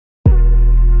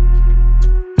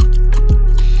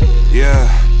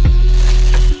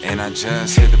And I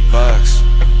just hit the bucks.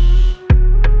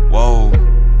 Whoa.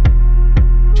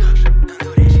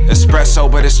 Espresso,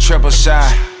 but it's triple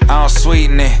shot. I don't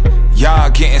sweeten it.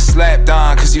 Y'all getting slapped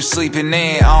on cause you sleeping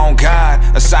in. On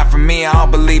God, aside from me, I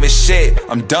don't believe in shit.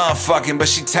 I'm done fucking, but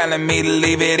she telling me to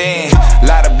leave it in.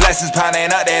 Lot of blessings piling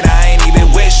up that I ain't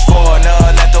even wished for. No,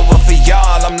 left over for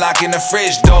y'all, I'm locking the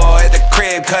fridge door. At the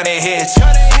crib, cutting hits.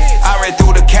 I read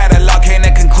through the catalog, came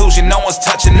to conclusion, no one's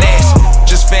touching this.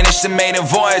 Just finished the maiden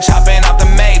voyage, hopping off the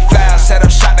Mayflower. Set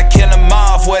up shot to kill them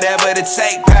off, whatever to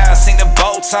take, pal. Sing the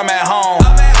boats, I'm at home.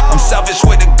 I'm selfish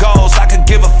with the goals, I could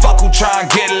give a fuck who try and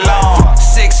get along.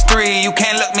 6'3", you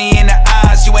can't look me in the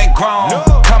eyes, you ain't grown.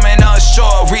 Coming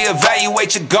unsure,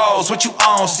 reevaluate your goals. What you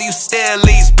own, so you still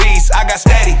lease beats. I got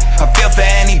steady, I feel for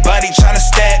anybody trying to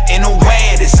step in the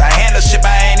way of this. I handle shit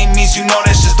by any means, you know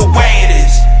that's just the way it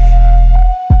is.